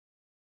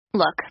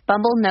Look,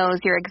 Bumble knows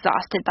you're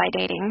exhausted by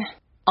dating.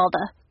 All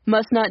the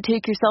must not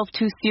take yourself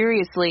too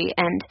seriously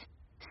and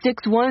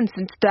 6'1"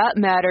 since that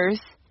matters.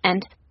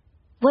 And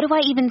what do I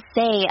even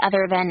say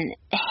other than,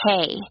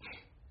 hey?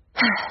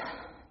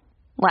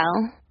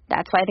 Well,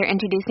 that's why they're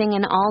introducing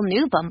an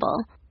all-new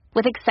Bumble,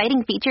 with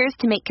exciting features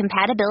to make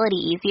compatibility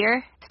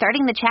easier,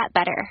 starting the chat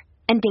better,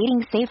 and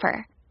dating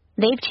safer.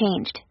 They've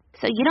changed,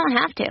 so you don't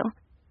have to.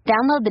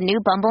 Download the new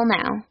Bumble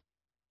now.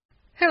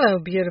 Hello,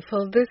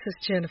 beautiful. This is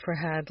Jennifer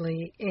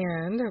Hadley,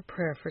 and our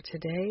prayer for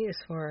today is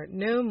for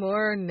no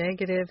more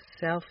negative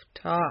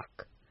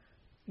self-talk.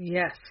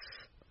 Yes.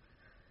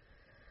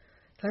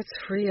 Let's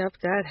free up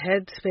that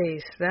head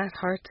space, that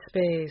heart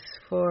space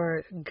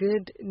for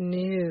good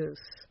news,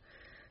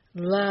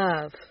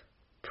 love,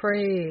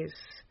 praise,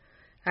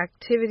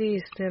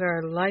 activities that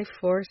are life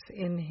force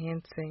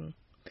enhancing.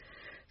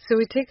 So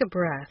we take a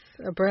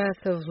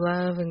breath of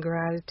love and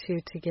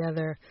gratitude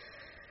together,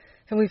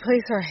 and we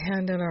place our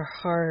hand on our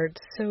heart,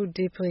 so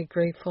deeply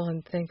grateful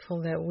and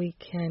thankful that we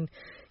can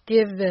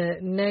give the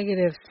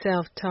negative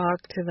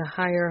self-talk to the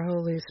higher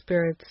Holy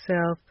Spirit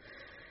self,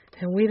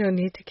 and we don't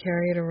need to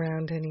carry it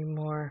around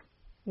anymore.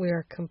 We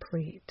are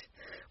complete.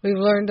 We've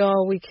learned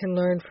all we can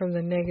learn from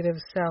the negative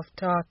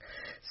self-talk,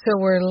 so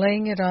we're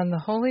laying it on the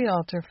holy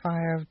altar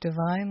fire of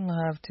divine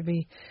love to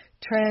be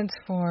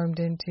transformed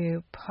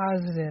into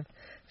positive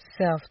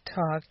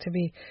self-talk, to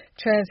be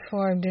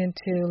transformed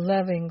into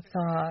loving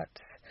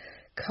thoughts,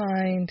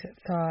 kind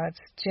thoughts,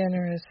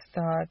 generous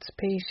thoughts,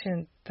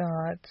 patient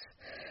thoughts.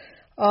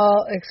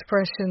 All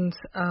expressions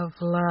of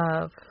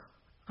love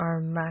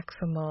are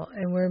maximal,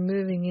 and we're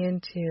moving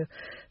into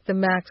the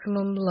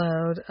maximum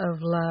load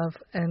of love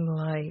and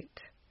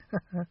light.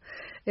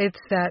 It's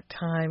that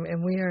time,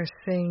 and we are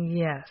saying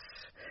yes.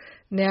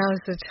 Now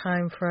is the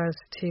time for us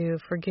to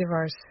forgive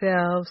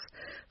ourselves,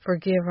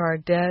 forgive our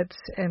debts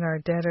and our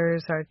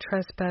debtors, our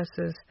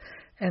trespasses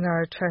and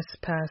our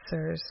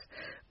trespassers.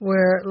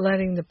 We're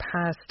letting the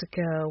past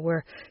go.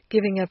 We're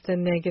giving up the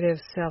negative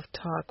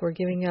self-talk. We're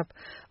giving up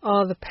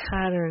all the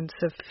patterns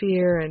of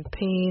fear and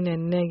pain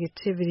and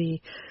negativity,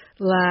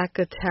 lack,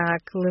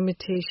 attack,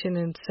 limitation,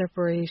 and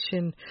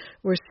separation.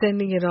 We're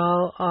sending it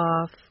all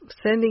off,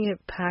 sending it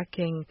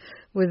packing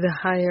with the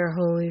higher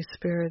Holy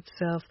Spirit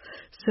self.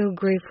 So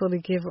grateful to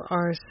give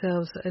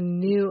ourselves a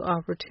new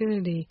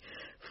opportunity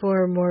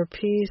for more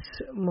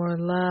peace, more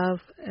love,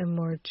 and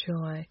more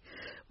joy.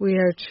 We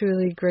are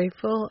truly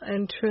grateful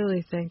and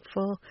truly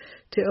thankful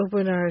to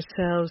open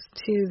ourselves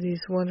to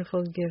these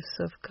wonderful gifts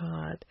of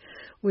God.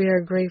 We are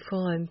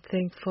grateful and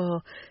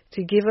thankful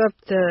to give up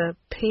the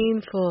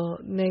painful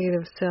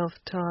negative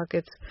self-talk.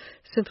 It's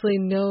simply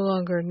no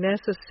longer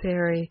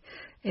necessary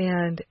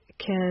and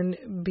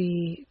can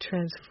be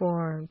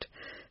transformed.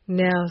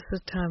 Now's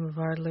the time of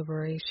our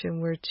liberation.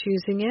 We're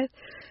choosing it,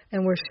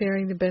 and we're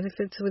sharing the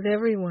benefits with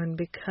everyone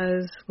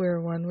because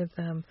we're one with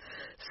them.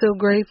 So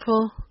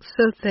grateful,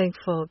 so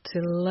thankful to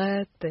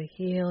let the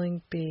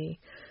healing be.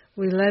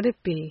 We let it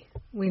be.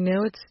 We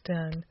know it's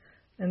done,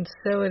 and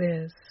so it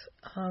is.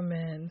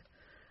 Amen.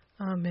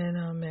 Amen,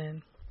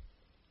 amen.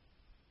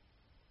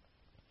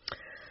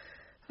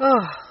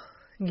 Oh,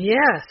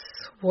 yes.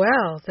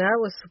 Well, that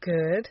was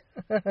good.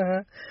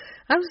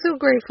 I'm so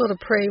grateful to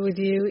pray with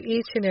you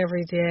each and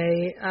every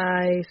day.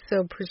 I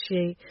so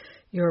appreciate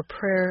your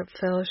prayer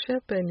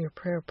fellowship and your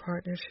prayer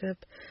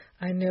partnership.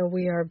 I know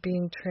we are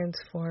being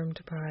transformed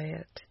by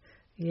it.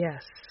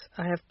 Yes,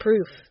 I have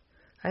proof.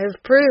 I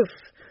have proof.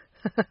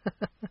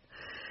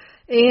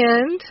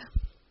 And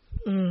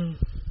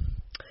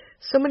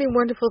so many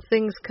wonderful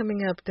things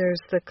coming up.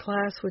 There's the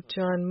class with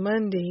John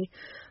Mundy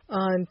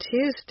on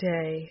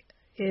Tuesday.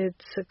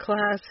 It's a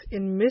class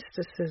in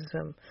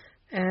mysticism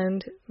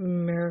and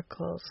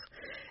miracles.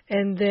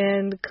 And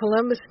then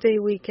Columbus Day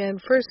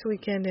weekend, first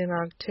weekend in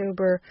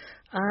October,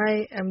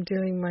 I am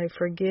doing my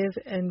Forgive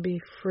and Be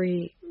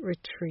Free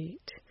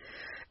retreat.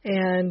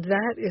 And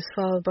that is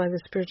followed by the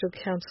Spiritual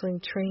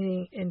Counseling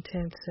Training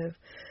Intensive.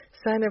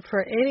 Sign up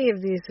for any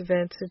of these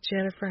events at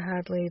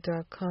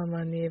jenniferhadley.com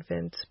on the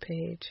events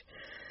page.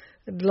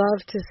 I'd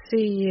love to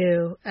see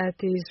you at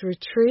these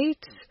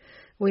retreats.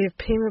 We have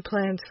payment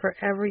plans for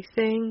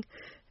everything.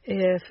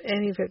 If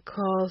any of it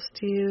calls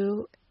to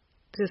you,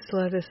 just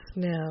let us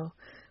know.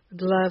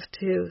 We'd love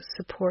to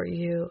support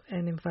you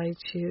and invite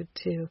you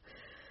to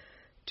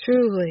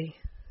truly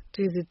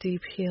do the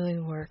deep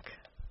healing work.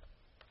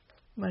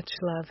 Much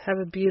love. Have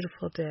a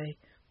beautiful day.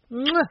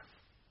 Mwah!